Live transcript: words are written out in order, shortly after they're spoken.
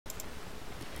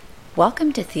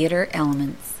Welcome to Theater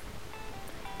Elements,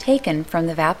 taken from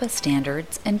the VAPA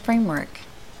Standards and Framework.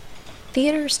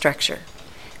 Theater structure.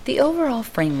 The overall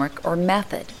framework or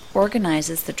method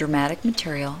organizes the dramatic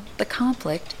material, the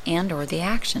conflict, and/or the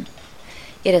action.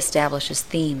 It establishes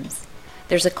themes.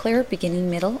 There's a clear beginning,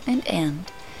 middle, and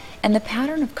end, and the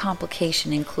pattern of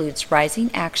complication includes rising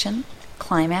action,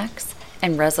 climax,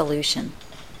 and resolution,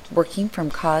 working from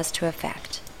cause to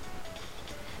effect.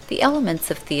 The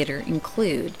elements of theater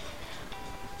include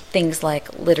things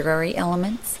like literary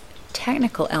elements,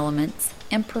 technical elements,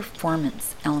 and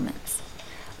performance elements.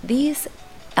 These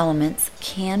elements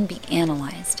can be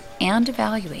analyzed and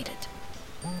evaluated.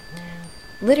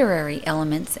 Literary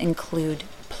elements include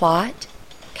plot,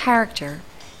 character,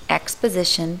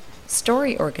 exposition,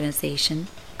 story organization,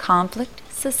 conflict,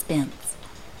 suspense,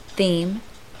 theme,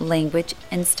 language,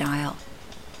 and style.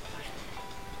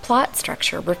 Plot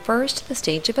structure refers to the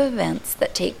stage of events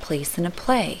that take place in a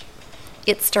play.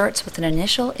 It starts with an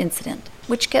initial incident,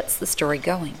 which gets the story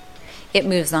going. It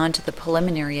moves on to the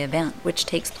preliminary event, which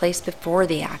takes place before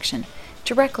the action,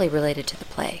 directly related to the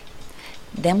play.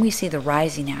 Then we see the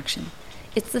rising action.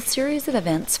 It's the series of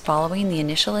events following the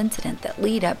initial incident that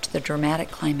lead up to the dramatic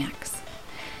climax.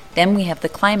 Then we have the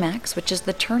climax, which is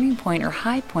the turning point or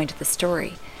high point of the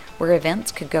story, where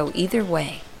events could go either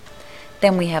way.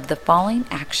 Then we have the falling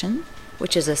action,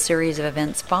 which is a series of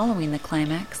events following the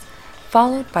climax,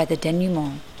 followed by the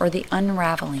denouement, or the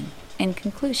unraveling, and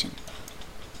conclusion.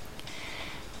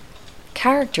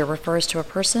 Character refers to a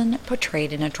person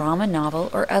portrayed in a drama, novel,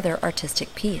 or other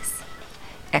artistic piece.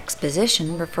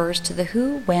 Exposition refers to the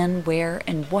who, when, where,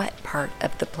 and what part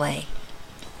of the play.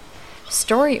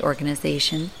 Story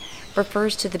organization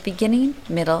refers to the beginning,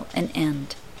 middle, and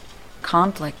end.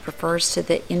 Conflict refers to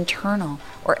the internal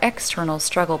or external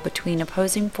struggle between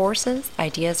opposing forces,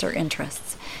 ideas, or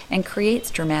interests, and creates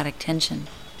dramatic tension.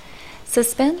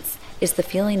 Suspense is the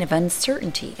feeling of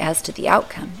uncertainty as to the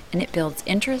outcome, and it builds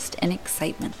interest and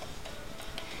excitement.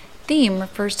 Theme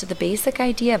refers to the basic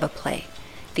idea of a play,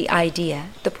 the idea,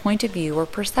 the point of view, or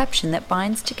perception that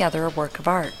binds together a work of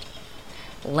art.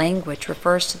 Language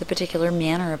refers to the particular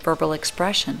manner of verbal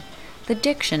expression, the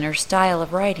diction or style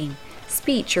of writing,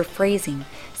 speech or phrasing,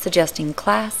 suggesting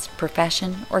class,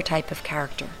 profession, or type of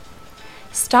character.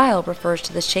 Style refers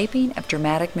to the shaping of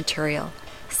dramatic material,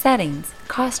 settings,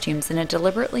 costumes in a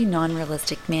deliberately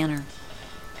non-realistic manner.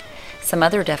 Some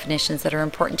other definitions that are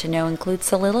important to know include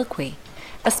soliloquy,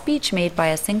 a speech made by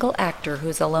a single actor who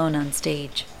is alone on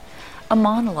stage. A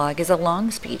monologue is a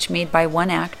long speech made by one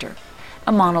actor.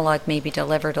 A monologue may be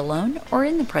delivered alone or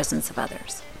in the presence of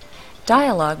others.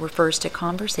 Dialogue refers to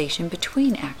conversation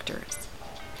between actors.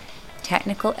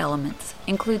 Technical elements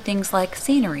include things like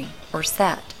scenery or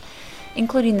set,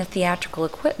 including the theatrical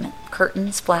equipment,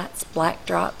 curtains, flats,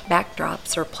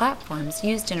 backdrops, or platforms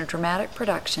used in a dramatic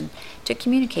production to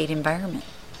communicate environment.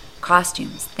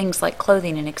 Costumes, things like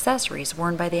clothing and accessories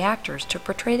worn by the actors to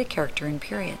portray the character in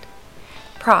period.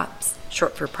 Props,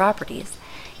 short for properties,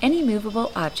 any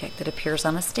movable object that appears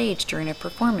on a stage during a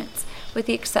performance, with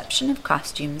the exception of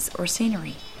costumes or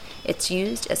scenery. It's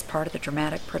used as part of the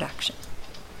dramatic production.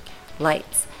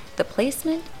 Lights. The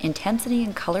placement, intensity,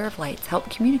 and color of lights help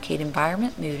communicate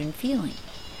environment, mood, and feeling.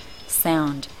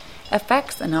 Sound.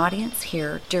 Effects an audience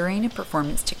hear during a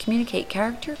performance to communicate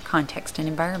character, context, and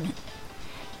environment.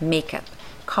 Makeup.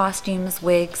 Costumes,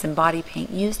 wigs, and body paint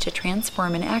used to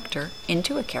transform an actor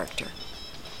into a character.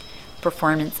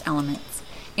 Performance elements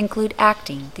include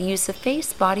acting, the use of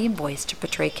face, body, and voice to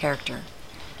portray character.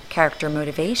 Character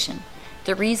motivation,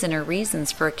 the reason or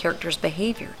reasons for a character's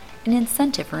behavior, an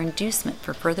incentive or inducement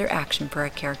for further action for a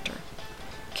character.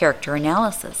 Character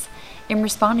analysis, in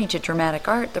responding to dramatic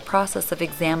art, the process of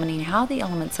examining how the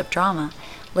elements of drama,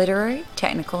 literary,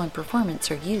 technical, and performance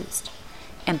are used.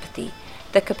 Empathy,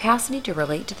 the capacity to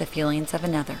relate to the feelings of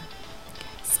another.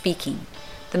 Speaking,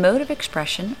 the mode of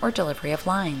expression or delivery of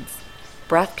lines.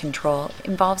 Breath control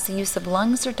involves the use of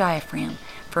lungs or diaphragm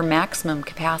for maximum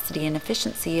capacity and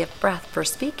efficiency of breath for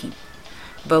speaking.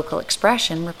 Vocal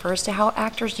expression refers to how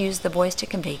actors use the voice to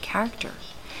convey character.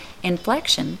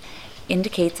 Inflection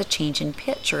indicates a change in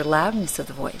pitch or loudness of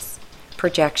the voice.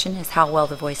 Projection is how well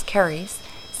the voice carries.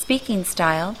 Speaking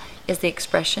style is the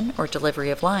expression or delivery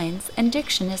of lines, and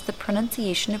diction is the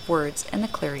pronunciation of words and the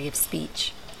clarity of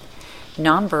speech.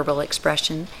 Nonverbal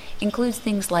expression includes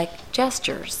things like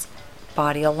gestures,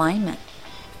 body alignment,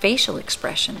 facial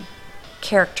expression,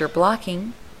 character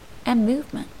blocking, and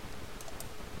movement.